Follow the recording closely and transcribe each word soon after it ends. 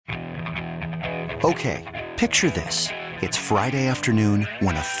Okay, picture this. It's Friday afternoon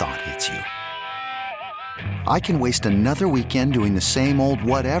when a thought hits you. I can waste another weekend doing the same old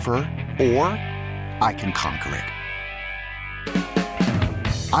whatever, or I can conquer it.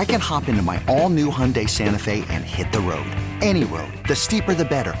 I can hop into my all-new Hyundai Santa Fe and hit the road. Any road. The steeper, the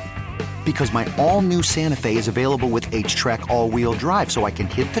better. Because my all-new Santa Fe is available with H-Track all-wheel drive, so I can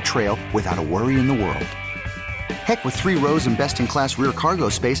hit the trail without a worry in the world. Heck, with 3 rows and best-in-class rear cargo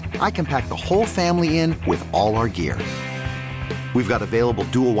space, I can pack the whole family in with all our gear. We've got available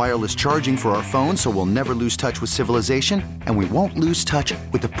dual wireless charging for our phones, so we'll never lose touch with civilization, and we won't lose touch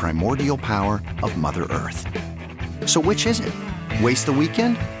with the primordial power of Mother Earth. So which is it? Waste the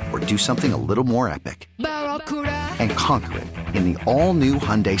weekend or do something a little more epic? And conquer it in the all-new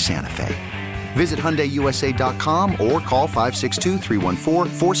Hyundai Santa Fe. Visit HyundaiUSA.com or call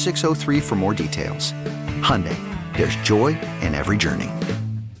 562-314-4603 for more details. Hyundai, there's joy in every journey.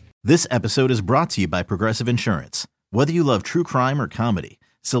 This episode is brought to you by Progressive Insurance. Whether you love true crime or comedy,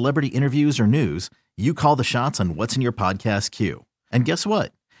 celebrity interviews or news, you call the shots on what's in your podcast queue. And guess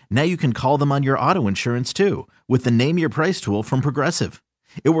what? Now you can call them on your auto insurance too with the Name Your Price tool from Progressive.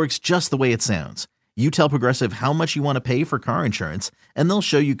 It works just the way it sounds. You tell Progressive how much you want to pay for car insurance, and they'll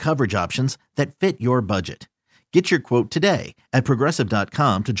show you coverage options that fit your budget. Get your quote today at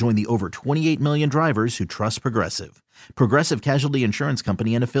Progressive.com to join the over 28 million drivers who trust Progressive. Progressive Casualty Insurance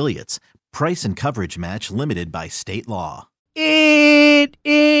Company and Affiliates. Price and coverage match limited by state law. It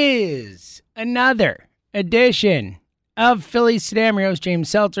is another edition of Phillies Today. I'm your host, James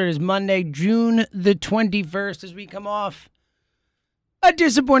Seltzer. It is Monday, June the 21st, as we come off a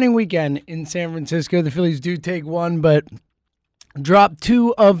disappointing weekend in San Francisco. The Phillies do take one, but drop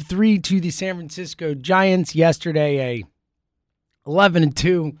 2 of 3 to the San Francisco Giants yesterday. A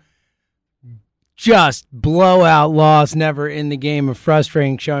 11-2 just blowout loss, never in the game. A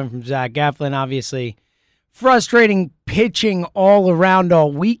frustrating showing from Zach Eflin. Obviously, frustrating pitching all around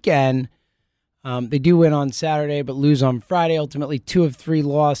all weekend. They do win on Saturday, but lose on Friday. Ultimately, 2 of 3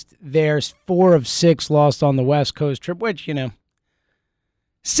 lost there. 4 of 6 lost on the West Coast trip, which,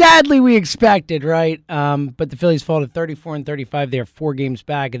 sadly, we expected, right? But the Phillies fall to 34-35. They're 4 games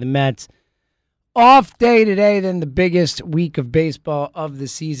back of the Mets. Off day today, then the biggest week of baseball of the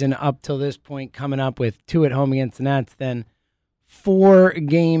season up till this point, coming up with 2 at home against the Nats, then 4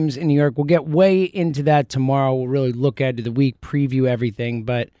 games in New York. We'll get way into that tomorrow. We'll really look ahead to the week, preview everything.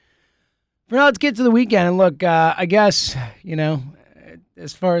 But for now, let's get to the weekend. And look, I guess,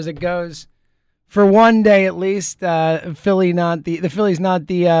 as far as it goes, for one day at least, the Phillies not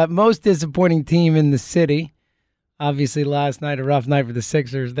the most disappointing team in the city. Obviously, last night, a rough night for the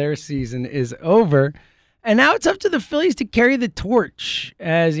Sixers. Their season is over. And now it's up to the Phillies to carry the torch.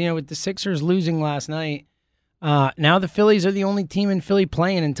 As, with the Sixers losing last night, now the Phillies are the only team in Philly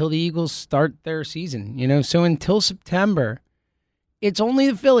playing until the Eagles start their season. So until September, it's only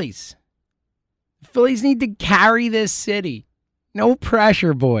the Phillies. The Phillies need to carry this city. No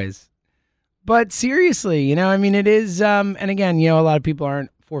pressure, boys. But seriously, it is, and again, a lot of people aren't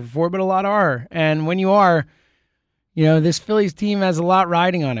 4-for-4, but a lot are. And when you are, this Phillies team has a lot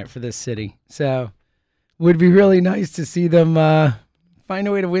riding on it for this city. So would be really nice to see them find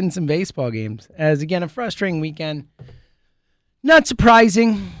a way to win some baseball games. As, again, a frustrating weekend. Not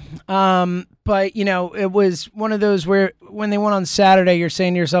surprising, but, it was one of those where when they won on Saturday, you're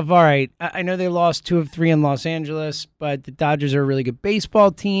saying to yourself, all right, I know they lost 2 of 3 in Los Angeles, but the Dodgers are a really good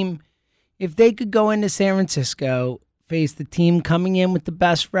baseball team. If they could go into San Francisco, face the team coming in with the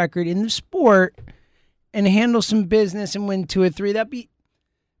best record in the sport, and handle some business and win 2 or 3, that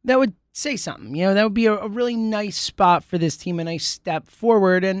would say something. That would be a really nice spot for this team, a nice step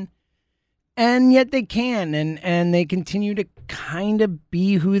forward, and yet they can, and they continue to kind of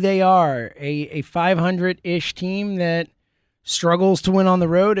be who they are, a 500-ish team that struggles to win on the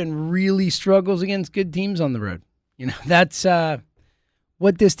road and really struggles against good teams on the road. That's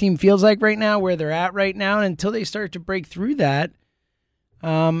what this team feels like right now, where they're at right now, and until they start to break through that,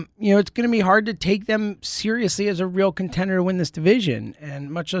 it's going to be hard to take them seriously as a real contender to win this division,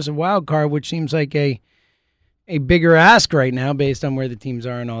 and much less a wild card, which seems like a bigger ask right now based on where the teams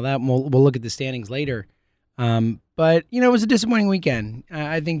are and all that. We'll look at the standings later. But, it was a disappointing weekend.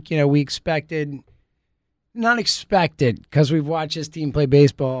 I think, we not expected because we've watched this team play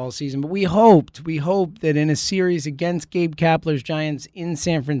baseball all season, but we hoped that in a series against Gabe Kapler's Giants in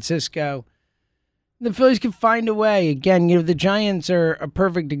San Francisco, the Phillies could find a way. Again, the Giants are a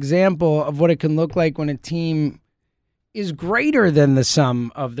perfect example of what it can look like when a team is greater than the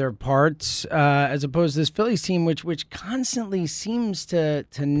sum of their parts, as opposed to this Phillies team, which constantly seems to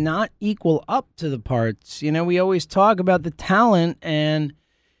not equal up to the parts. We always talk about the talent, and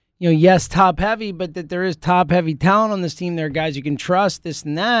yes, top heavy, but that there is top heavy talent on this team. There are guys you can trust, this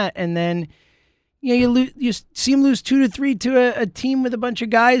and that, and then you see them lose 2-3 to a team with a bunch of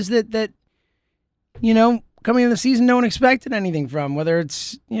guys that coming into the season no one expected anything from, whether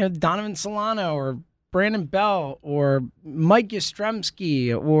it's Donovan Solano or Brandon Bell or Mike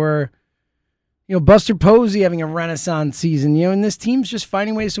Yastrzemski or Buster Posey having a renaissance season, and this team's just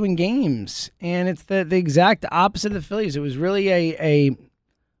finding ways to win games, and it's the exact opposite of the Phillies. It was really a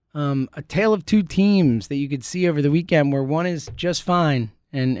tale of two teams that you could see over the weekend, where one is just fine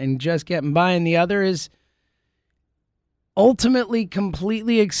and just getting by, and the other is ultimately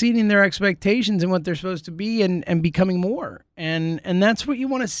completely exceeding their expectations and what they're supposed to be and becoming more. And that's what you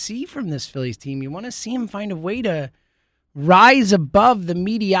want to see from this Phillies team. You want to see them find a way to rise above the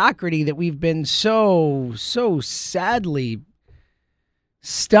mediocrity that we've been so sadly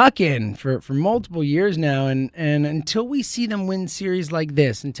stuck in for multiple years now. And until we see them win series like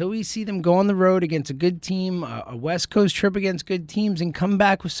this, until we see them go on the road against a good team, a West Coast trip against good teams, and come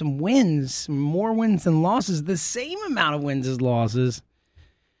back with some wins, some more wins than losses, the same amount of wins as losses,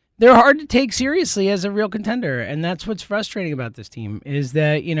 they're hard to take seriously as a real contender. And that's what's frustrating about this team, is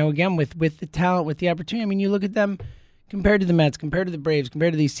that, again, with the talent, with the opportunity, I mean, you look at them compared to the Mets, compared to the Braves,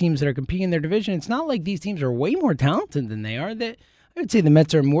 compared to these teams that are competing in their division, it's not like these teams are way more talented than they are. I would say the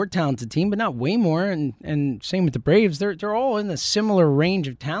Mets are a more talented team, but not way more, and same with the Braves. They're all in a similar range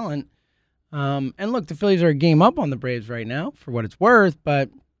of talent. And look, the Phillies are a game up on the Braves right now, for what it's worth, but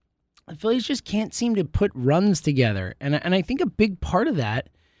the Phillies just can't seem to put runs together. And I think a big part of that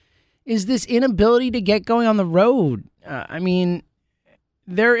is this inability to get going on the road.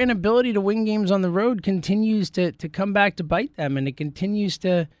 Their inability to win games on the road continues to come back to bite them, and it continues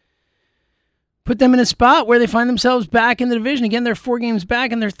to put them in a spot where they find themselves back in the division. Again, they're 4 games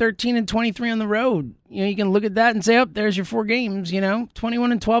back, and they're 13-23 on the road. You can look at that and say, oh, there's your 4 games,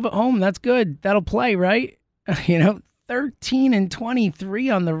 21-12 at home. That's good. That'll play, right?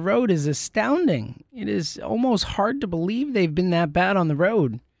 13-23 on the road is astounding. It is almost hard to believe they've been that bad on the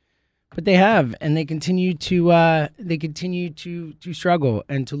road. But they have, and they continue to struggle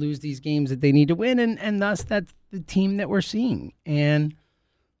and to lose these games that they need to win, and thus that's the team that we're seeing. And,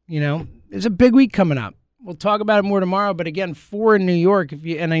 there's a big week coming up. We'll talk about it more tomorrow, but again, 4 in New York.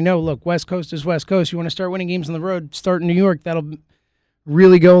 And I know, look, West Coast is West Coast. You want to start winning games on the road, start in New York. That'll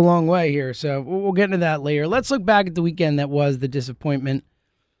really go a long way here. So we'll get into that later. Let's look back at the weekend that was the disappointment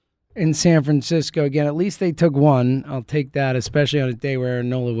in San Francisco. Again, at least they took one. I'll take that, especially on a day where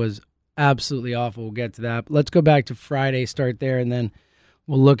Nola was absolutely awful. We'll get to that. But let's go back to Friday, start there, and then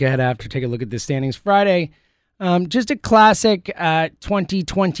we'll look ahead after, take a look at the standings. Friday, just a classic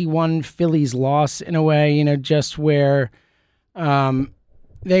 2021 Phillies loss in a way, just where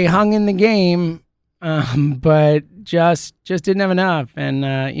they hung in the game, but just didn't have enough.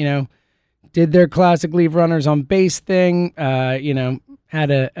 And, did their classic leave runners on base thing, had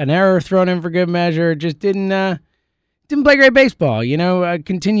an error thrown in for good measure, just didn't play great baseball,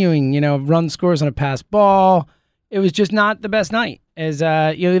 continuing, run scores on a pass ball. It was just not the best night. As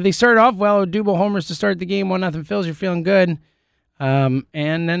they started off well, Odubel homers to start the game, 1-0 Phils, you're feeling good. And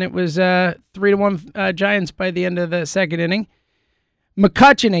then it was 3-1 Giants by the end of the second inning.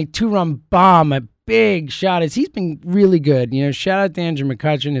 McCutchen, a 2-run bomb, a big shot. He's been really good. Shout out to Andrew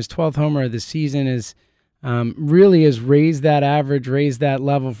McCutchen. His 12th homer of the season is really has raised that average, raised that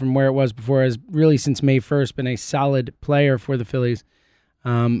level from where it was before. Has really since May 1st been a solid player for the Phillies.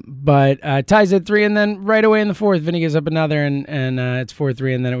 But ties at 3, and then right away in the 4th, Vinny gives up another, and it's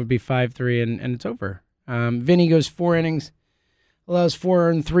 4-3, and then it would be 5-3, and it's over. Vinny goes 4 innings, allows 4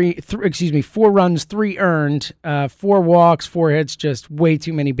 runs, 3 earned, 4 walks, 4 hits, just way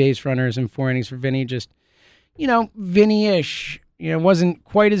too many base runners in 4 innings for Vinny. Just, Vinny-ish. Wasn't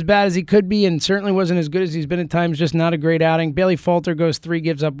quite as bad as he could be, and certainly wasn't as good as he's been at times. Just not a great outing. Bailey Falter goes 3,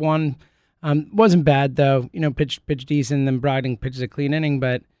 gives up 1. Wasn't bad, though. Pitched decent, then Brogdon pitches a clean inning,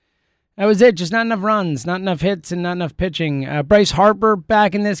 but that was it. Just not enough runs, not enough hits, and not enough pitching. Bryce Harper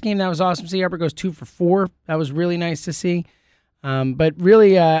back in this game. That was awesome to see. Harper goes 2 for 4. That was really nice to see. But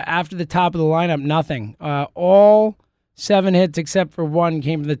really, after the top of the lineup, nothing. All 7 hits except for 1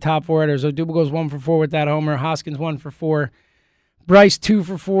 came from the top 4 hitters. Odubel goes 1 for 4 with that homer. Hoskins 1 for 4. Bryce 2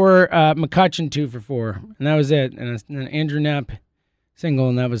 for 4. McCutchen 2 for 4. And that was it. And Andrew Knapp single,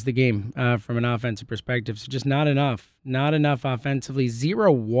 and that was the game from an offensive perspective. So just not enough. Not enough offensively.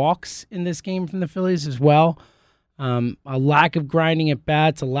 0 walks in this game from the Phillies as well. A lack of grinding at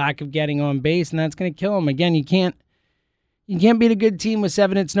bats, a lack of getting on base, and that's going to kill them. Again, you can't beat a good team with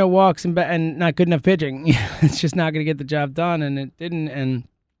 7 hits, no walks, and not good enough pitching. It's just not going to get the job done, and it didn't. And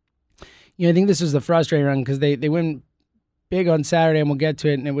I think this was the frustrating run because they win big on Saturday, and we'll get to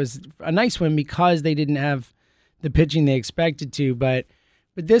it. And it was a nice win because they didn't have the pitching they expected to. But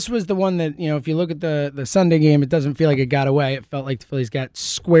this was the one that, if you look at the Sunday game, it doesn't feel like it got away. It felt like the Phillies got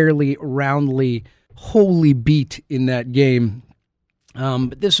squarely, roundly, wholly beat in that game.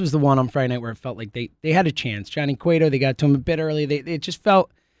 But this was the one on Friday night where it felt like they had a chance. Johnny Cueto, they got to him a bit early. It just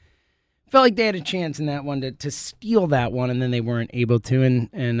felt like they had a chance in that one to steal that one, and then they weren't able to. And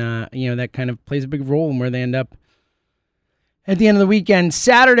that kind of plays a big role in where they end up at the end of the weekend.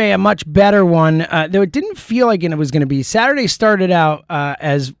 Saturday, a much better one, though it didn't feel like it was going to be. Saturday started out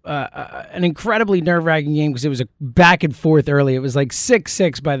as an incredibly nerve-wracking game because it was a back and forth early. It was like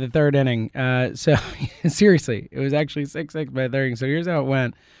 6-6 by the third inning. So seriously, it was actually 6-6 by the third inning. So here's how it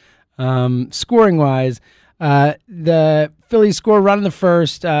went. Scoring-wise, the Phillies score a run in the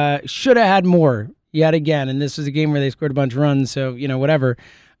first. Should have had more yet again, and this was a game where they scored a bunch of runs, so, whatever.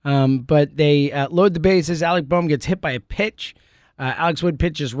 But they load the bases. Alec Bohm gets hit by a pitch. Alex Wood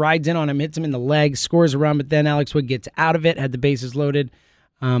pitches, rides in on him, hits him in the leg, scores a run, but then Alex Wood gets out of it, had the bases loaded,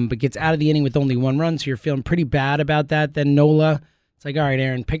 but gets out of the inning with only one run, so you're feeling pretty bad about that. Then Nola, it's like, all right,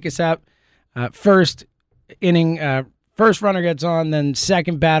 Aaron, pick us up. First inning, first runner gets on, then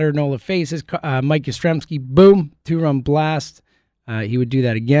second batter, Nola faces Mike Yastrzemski, boom, 2-run blast. He would do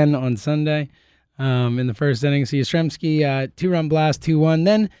that again on Sunday. In the first inning. So Yastrzemski, 2-run blast, 2-1.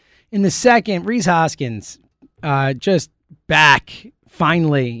 Then in the second, Rhys Hoskins just back,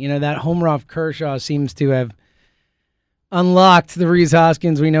 finally. That homer off Kershaw seems to have unlocked the Rhys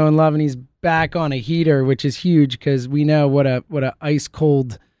Hoskins we know and love, and he's back on a heater, which is huge because we know what a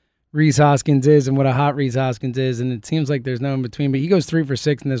ice-cold Rhys Hoskins is and what a hot Rhys Hoskins is, and it seems like there's no in between. But he goes 3 for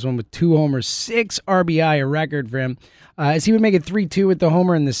 6 in this one with 2 homers, 6 RBI, a record for him, as he would make it 3-2 with the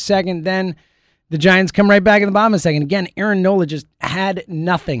homer in the second. Then the Giants come right back in the bottom of the second. Again, Aaron Nola just had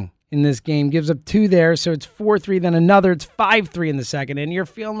nothing in this game. Gives up 2 there, so it's 4-3. Then another, it's 5-3 in the second, and you're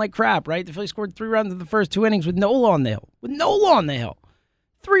feeling like crap, right? The Phillies scored 3 runs in the first 2 innings with Nola on the hill.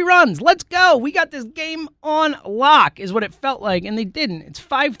 3 runs. Let's go. We got this game on lock is what it felt like, and they didn't. It's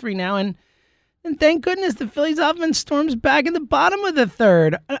 5-3 now, and thank goodness the Phillies offense storms back in the bottom of the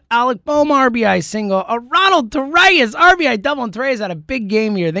third. Alec Bohm RBI single. A Ronald Torreyes RBI double. And Torreyes had a big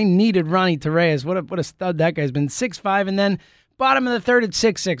game here. They needed Ronnie Torreyes. What a stud that guy's been. 6-5. And then bottom of the third, it's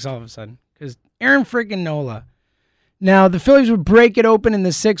 6-6 all of a sudden. Because Aaron freaking Nola. Now, the Phillies would break it open in the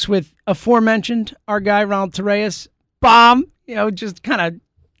 6th with aforementioned, our guy, Ronald Torreyes. Bomb. Just kind of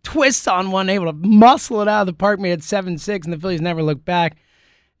twists on one, able to muscle it out of the park, made it 7-6, and the Phillies never looked back.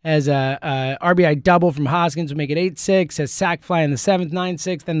 As a RBI double from Hoskins would make it 8-6. As sac fly in the 7th,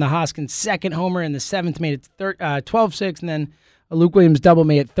 9-6. Then the Hoskins second homer in the 7th made it 12-6. And then a Luke Williams double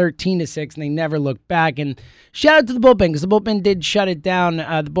made it 13-6. And they never looked back. And shout out to the bullpen because the bullpen did shut it down.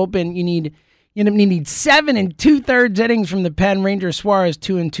 The bullpen, you need 7 2/3 innings from the pen. Ranger Suarez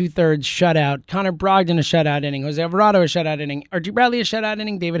 2 2/3 shutout. Connor Brogdon a shutout inning. Jose Alvarado a shutout inning. Archie Bradley a shutout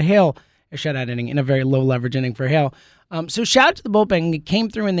inning. David Hale a shutout inning in a very low leverage inning for Hale. So shout out to the bullpen. It came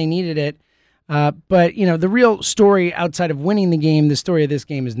through when they needed it. But, the real story outside of winning the game, the story of this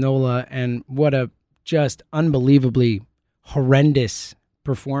game is Nola, and what a just unbelievably horrendous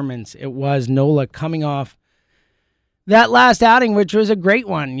performance it was. Nola coming off that last outing, which was a great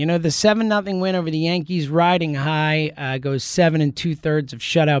one. The 7-0 win over the Yankees, riding high, goes 7 2/3 of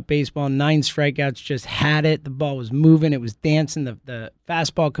shutout baseball, 9 strikeouts, just had it. The ball was moving. It was dancing. The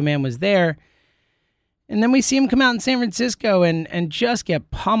fastball command was there. And then we see him come out in San Francisco and just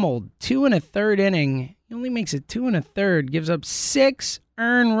get pummeled. 2 1/3 inning. He only makes it 2 1/3. Gives up 6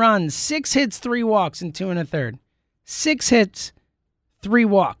 earned runs. 6 hits, 3 walks in 2 1/3. 6 hits, 3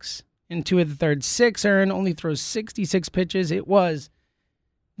 walks in 2 1/3. 6 earned, only throws 66 pitches. It was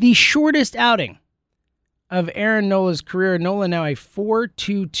the shortest outing of Aaron Nola's career. Nola now a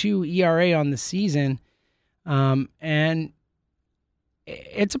 4.22 ERA on the season. And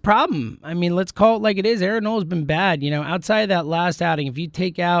it's a problem. I mean, let's call it like it is. Aaron Nola's been bad. Outside of that last outing, if you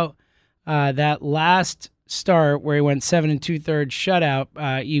take out that last start where he went 7 2/3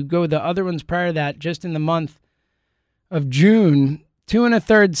 shutout, you go the other ones prior to that, just in the month of June, 2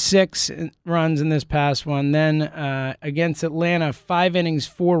 1/3, 6 runs in this past one. Then against Atlanta, 5 innings,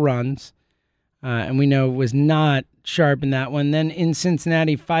 4 runs. And we know it was not sharp in that one. Then in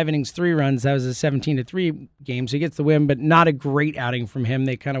Cincinnati, 5 innings, 3 runs. That was a 17-3 game, so he gets the win, but not a great outing from him.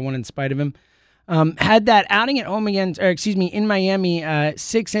 They kind of won in spite of him. Had that outing at home in Miami,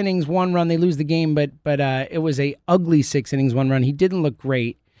 6 innings, 1 run. They lose the game, but it was a ugly 6 innings, 1 run. He didn't look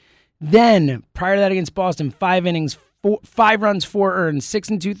great. Then prior to that against Boston, 5 innings, 5 runs, 4 earned, 6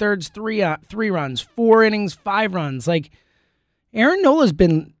 2/3, 3 runs, 4 innings, 5 runs. Like, Aaron Nola's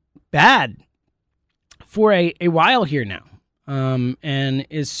been bad for a while here now. and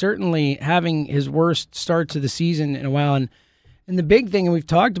is certainly having his worst start to the season in a while. And the big thing, and we've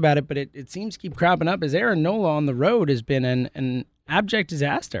talked about it, but it seems to keep cropping up, is Aaron Nola on the road has been an abject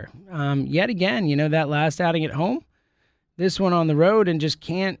disaster. Yet again, that last outing at home, this one on the road, and just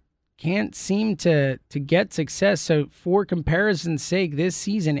can't seem to get success. So for comparison's sake, this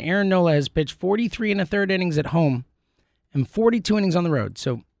season, Aaron Nola has pitched 43 1/3 innings at home and 42 innings on the road.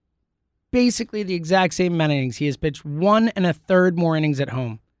 So basically the exact same amount of innings. He has pitched 1 1/3 more innings at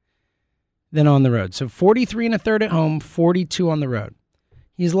home than on the road. So 43 1/3 at home, 42 on the road.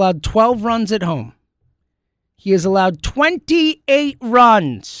 He's allowed 12 runs at home. He has allowed 28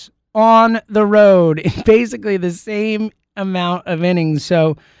 runs on the road in basically the same amount of innings.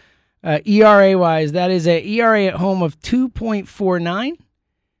 So ERA-wise, that is an ERA at home of 2.49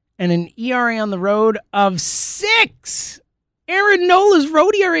 and an ERA on the road of 6. Aaron Nola's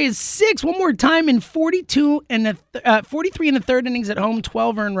road ERA is 6. One more time, in 43 1/3 innings at home,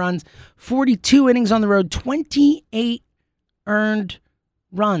 12 earned runs, 42 innings on the road, 28 earned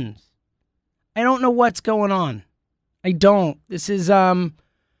runs. I don't know what's going on. I don't. This is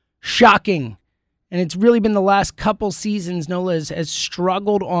shocking. And it's really been the last couple seasons Nola has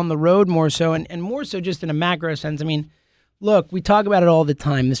struggled on the road more so, and more so just in a macro sense. I mean, look, we talk about it all the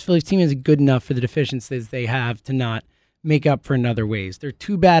time. This Phillies team isn't good enough for the deficiencies they have to not make up for in other ways. They're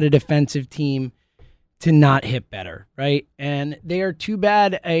too bad a defensive team to not hit better, right? And they are too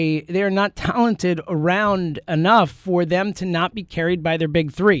bad they are not talented around enough for them to not be carried by their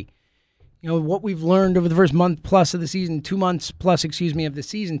big three. What we've learned over the first month plus of the season, 2 months plus, of the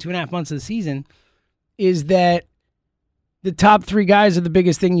season, 2.5 months of the season, is that the top three guys are the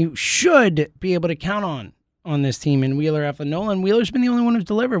biggest thing you should be able to count on this team. And Wheeler, Eflin, Nolan. Wheeler's been the only one who's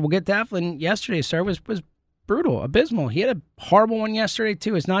delivered. We'll get to Eflin. Yesterday's start was brutal, abysmal. He had a horrible one yesterday,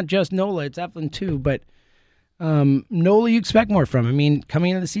 too. It's not just Nola, it's Eflin, too. But Nola, you expect more from him. I mean,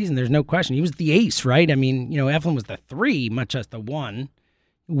 coming into the season, there's no question. He was the ace, right? I mean, Eflin was the 3, much less the 1.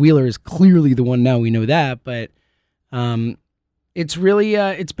 Wheeler is clearly the 1 now. We know that. But it's really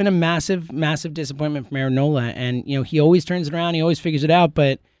it's been a massive, massive disappointment from Aaron Nola. And, he always turns it around. He always figures it out.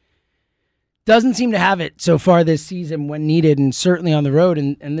 But doesn't seem to have it so far this season when needed, and certainly on the road.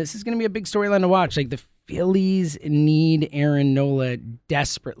 And this is going to be a big storyline to watch. Like, the Phillies need Aaron Nola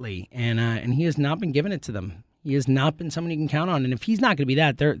desperately, and he has not been giving it to them. He has not been someone you can count on. And if he's not going to be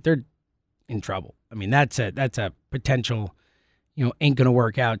that, they're in trouble. I mean, that's a potential, ain't going to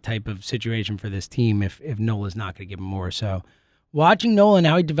work out type of situation for this team if Nola's not going to give him more. So watching Nola and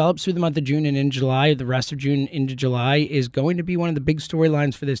how he develops through the month of June and in July, the rest of June into July, is going to be one of the big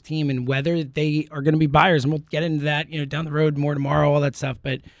storylines for this team, and whether they are going to be buyers. And we'll get into that, down the road more tomorrow, all that stuff.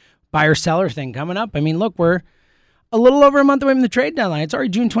 But buyer-seller thing coming up. I mean, look, we're a little over a month away from the trade deadline. It's already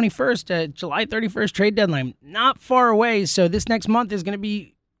June 21st, July 31st trade deadline. Not far away, so this next month is going to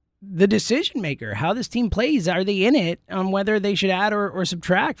be the decision maker. How this team plays, are they in it, on whether they should add or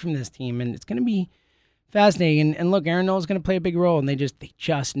subtract from this team, and it's going to be fascinating. And look, Aaron Nola's going to play a big role, and they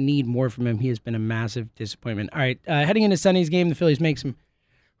just need more from him. He has been a massive disappointment. All right, heading into Sunday's game, the Phillies make some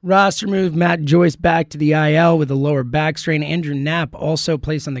roster move. Matt Joyce back to the IL with a lower back strain. Andrew Knapp also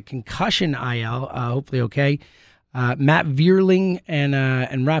placed on the concussion IL, hopefully okay. Matt Vierling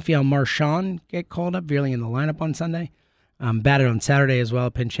and Rafael Marchand get called up. Vierling in the lineup on Sunday. Batted on Saturday as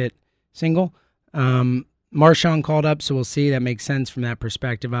well, pinch hit single. Marchand called up, so we'll see. That makes sense from that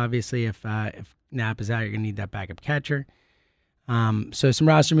perspective. Obviously, if Knapp is out, you're going to need that backup catcher. So some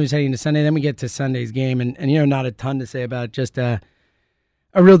roster moves heading into Sunday. Then we get to Sunday's game, and not a ton to say about it. Just a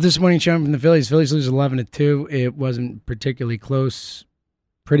real disappointing showing from the Phillies. Phillies lose 11-2. It wasn't particularly close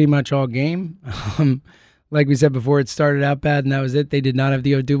pretty much all game. Like we said before, it started out bad, and that was it. They did not have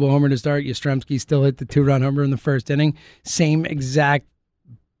the Odubel homer to start. Yastrzemski still hit the 2-run homer in the first inning. Same exact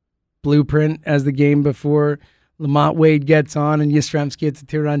blueprint as the game before. Lamont Wade gets on, and Yastrzemski hits a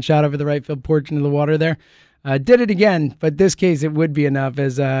 2-run shot over the right field porch into the water there. Did it again, but this case it would be enough,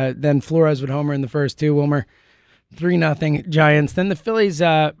 as then Flores would homer in the first 2. Wilmer 3-0 Giants. Then the Phillies,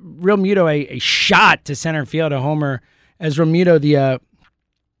 Realmuto, a shot to center field, a homer, as Realmuto,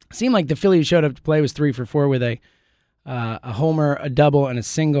 seemed like the Phillies showed up to play, was 3 for 4 with a homer, a double, and a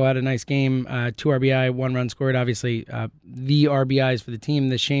single. Had a nice game, 2 RBI, 1 run scored. Obviously, the RBIs for the team.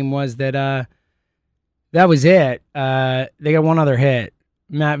 The shame was that that was it. They got one other hit.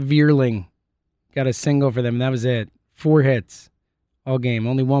 Matt Vierling got a single for them, and that was it. 4 hits all game.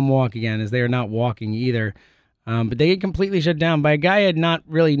 Only 1 walk again, as they are not walking either. But they get completely shut down by a guy I had not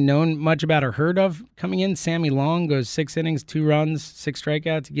really known much about or heard of coming in. Sammy Long goes 6 innings, 2 runs, 6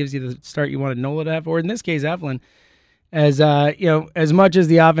 strikeouts. He gives you the start you wanted Nola to have, or in this case, Eflin. As as much as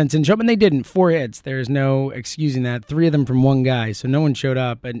the offense didn't show up, and they didn't. 4 hits. There's no excusing that. 3 of them from one guy, so no one showed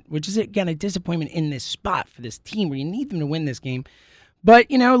up, and which is again a disappointment in this spot for this team where you need them to win this game.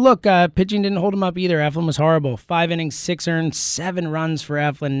 But look, pitching didn't hold him up either. Eflin was horrible. 5 innings, 6 earned, 7 runs for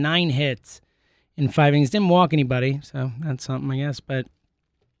Eflin, 9 hits in 5 innings. Didn't walk anybody, so that's something, I guess. But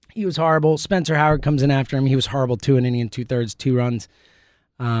he was horrible. Spencer Howard comes in after him. He was horrible. 2 an inning and 2/3, 2 runs.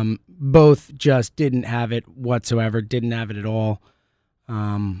 Both just didn't have it whatsoever. Didn't have it at all.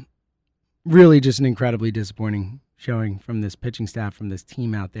 Really just an incredibly disappointing showing from this pitching staff, from this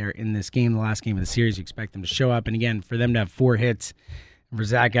team out there in this game, the last game of the series. You expect them to show up. And again, for them to have 4 hits, and for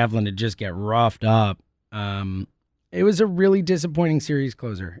Zach Eflin to just get roughed up, it was a really disappointing series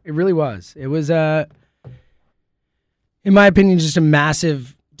closer. It really was. It was, in my opinion, just a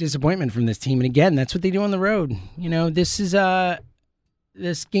massive disappointment from this team. And again, that's what they do on the road.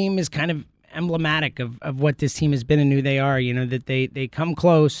 This game is kind of emblematic of what this team has been and who they are. That they come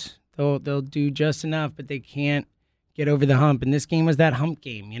close, they'll do just enough, but they can't get over the hump. And this game was that hump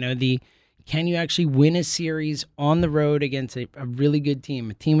game. Can you actually win a series on the road against a really good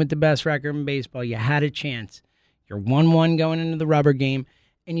team, a team with the best record in baseball? You had a chance. You're 1-1 going into the rubber game,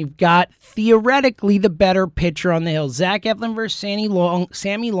 and you've got theoretically the better pitcher on the hill. Zach Eflin versus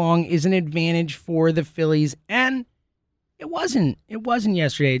Sammy Long is an advantage for the Phillies, and it wasn't. It wasn't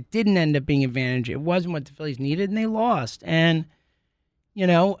yesterday. It didn't end up being an advantage. It wasn't what the Phillies needed, and they lost. And,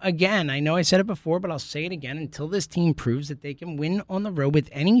 again, I know I said it before, but I'll say it again. Until this team proves that they can win on the road with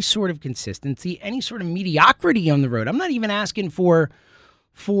any sort of consistency, any sort of mediocrity on the road. I'm not even asking for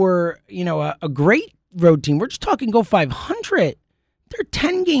a great road team. We're just talking go 500. They're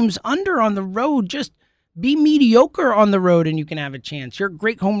 10 games under on the road. Just be mediocre on the road and you can have a chance. Your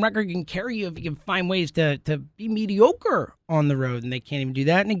great home record can carry you if you can find ways to be mediocre on the road, and they can't even do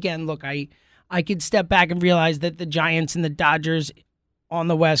that. And again, look, I could step back and realize that the Giants and the Dodgers on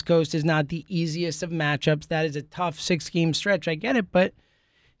the West Coast is not the easiest of matchups. That is a tough 6-game stretch. I get it, but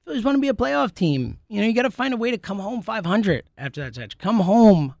if you just want to be a playoff team, you got to find a way to come home 500 after that stretch. Come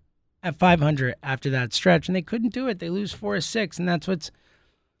home at 500 after that stretch, and they couldn't do it. They lose 4 of 6, and that's what's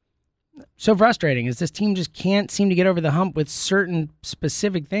so frustrating is this team just can't seem to get over the hump with certain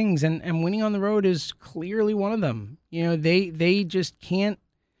specific things, and winning on the road is clearly one of them. They just can't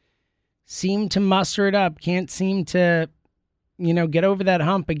seem to muster it up, can't seem to, get over that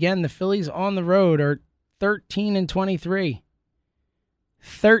hump. Again, the Phillies on the road are 13-23.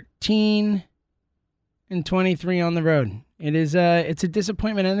 13-23 on the road. It's a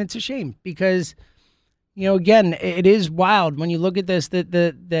disappointment, and it's a shame because, again, it is wild when you look at this that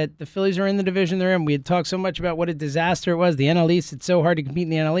the Phillies are in the division they're in. We had talked so much about what a disaster it was. The NL East, it's so hard to compete in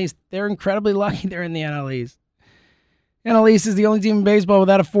the NL East. They're incredibly lucky they're in the NL East. NL East is the only team in baseball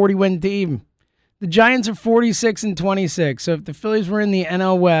without a 40-win team. The Giants are 46-26. So if the Phillies were in the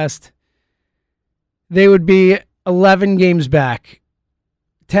NL West, they would be 11 games back,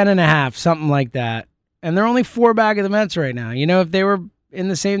 10.5, something like that. And they're only 4 back of the Mets right now. If they were in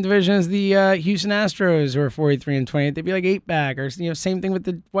the same division as the Houston Astros, who are 43-28, they'd be like 8 back. Or same thing with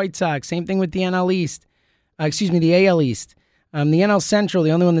the White Sox. Same thing with the NL East. The AL East. The NL Central, the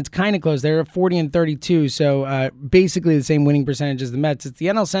only one that's kind of close, they're 40-32. So basically the same winning percentage as the Mets. It's the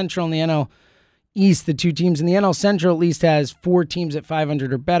NL Central and the NL East, the 2 teams. And the NL Central at least has 4 teams at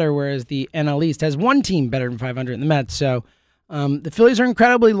 500 or better, whereas the NL East has 1 team better than 500 in the Mets. So the Phillies are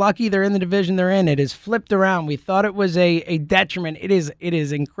incredibly lucky they're in the division they're in. It has flipped around. We thought it was a detriment. It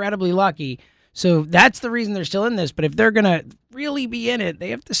is incredibly lucky. So that's the reason they're still in this. But if they're going to really be in it, they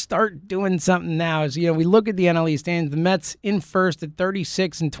have to start doing something now. As we look at the NL East standings, the Mets in first at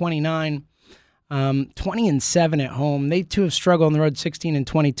 36-29, 20-7 at home. They too have struggled on the road,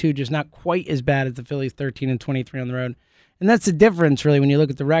 16-22, just not quite as bad as the Phillies, 13-23 on the road. And that's the difference, really, when you look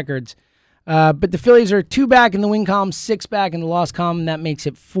at the records. But the Phillies are 2 back in the win column, 6 back in the loss column. That makes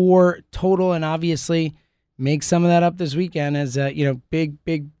it 4 total, and obviously make some of that up this weekend as big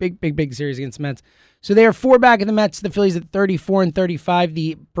series against the Mets. So they are 4 back of the Mets. The Phillies at 34-35.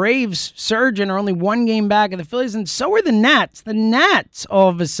 The Braves surge and are only 1 game back of the Phillies, and so are the Nats. The Nats all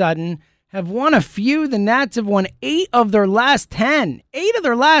of a sudden have won a few. The Nats have won 8 of their last 10. 8 of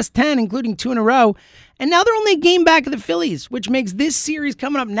their last 10, including 2 in a row. And now they're only a game back of the Phillies, which makes this series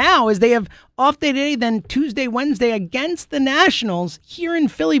coming up now as they have off day today, then Tuesday, Wednesday against the Nationals here in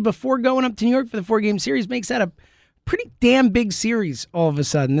Philly before going up to New York for the 4-game series. Makes that a pretty damn big series all of a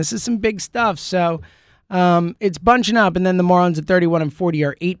sudden. This is some big stuff. So it's bunching up. And then the Marlins at 31-40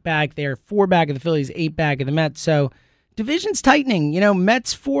 are 8 back. They are 4 back of the Phillies, 8 back of the Mets. So division's tightening.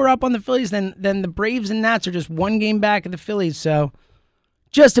 Mets 4 up on the Phillies, then the Braves and Nats are just 1 game back of the Phillies. So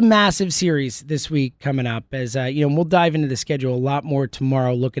just a massive series this week coming up. As we'll dive into the schedule a lot more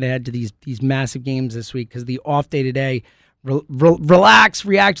tomorrow, looking ahead to these massive games this week because the off day today. Relax,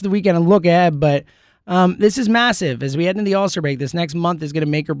 react to the weekend, and look ahead. But this is massive as we head into the All-Star break. This next month is going to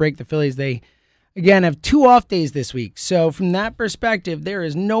make or break the Phillies. They, again, have 2 off days this week. So from that perspective, there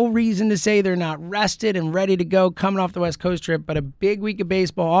is no reason to say they're not rested and ready to go coming off the West Coast trip. But a big week of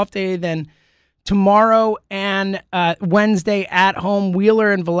baseball, off day then tomorrow and Wednesday at home.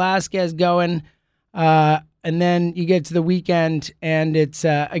 Wheeler and Velasquez going. And then you get to the weekend, and it's,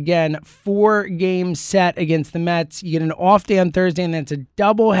 again, 4-game set against the Mets. You get an off day on Thursday, and then it's a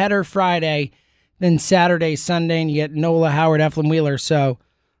doubleheader Friday, then Saturday, Sunday, and you get Nola, Howard, Eflin, Wheeler. So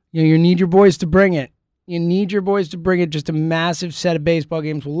you need your boys to bring it. You need your boys to bring it. Just a massive set of baseball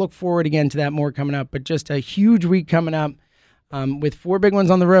games. We'll look forward again to that more coming up, but just a huge week coming up with 4 big ones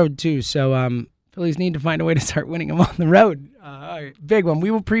on the road, too. So Phillies need to find a way to start winning them on the road. All right, big one. We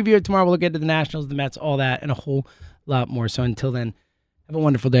will preview it tomorrow. We'll look into the Nationals, the Mets, all that, and a whole lot more. So until then, have a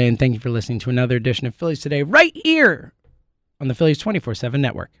wonderful day, and thank you for listening to another edition of Phillies Today right here on the Phillies 24/7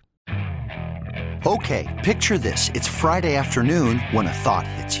 Network. Okay, picture this. It's Friday afternoon when a thought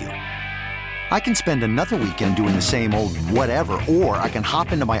hits you. I can spend another weekend doing the same old whatever, or I can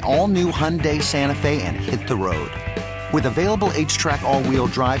hop into my all-new Hyundai Santa Fe and hit the road. With available H-Track all-wheel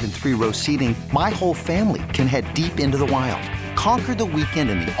drive and 3-row seating, my whole family can head deep into the wild. Conquer the weekend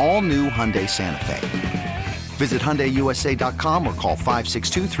in the all-new Hyundai Santa Fe. Visit HyundaiUSA.com or call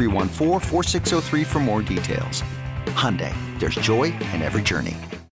 562-314-4603 for more details. Hyundai, there's joy in every journey.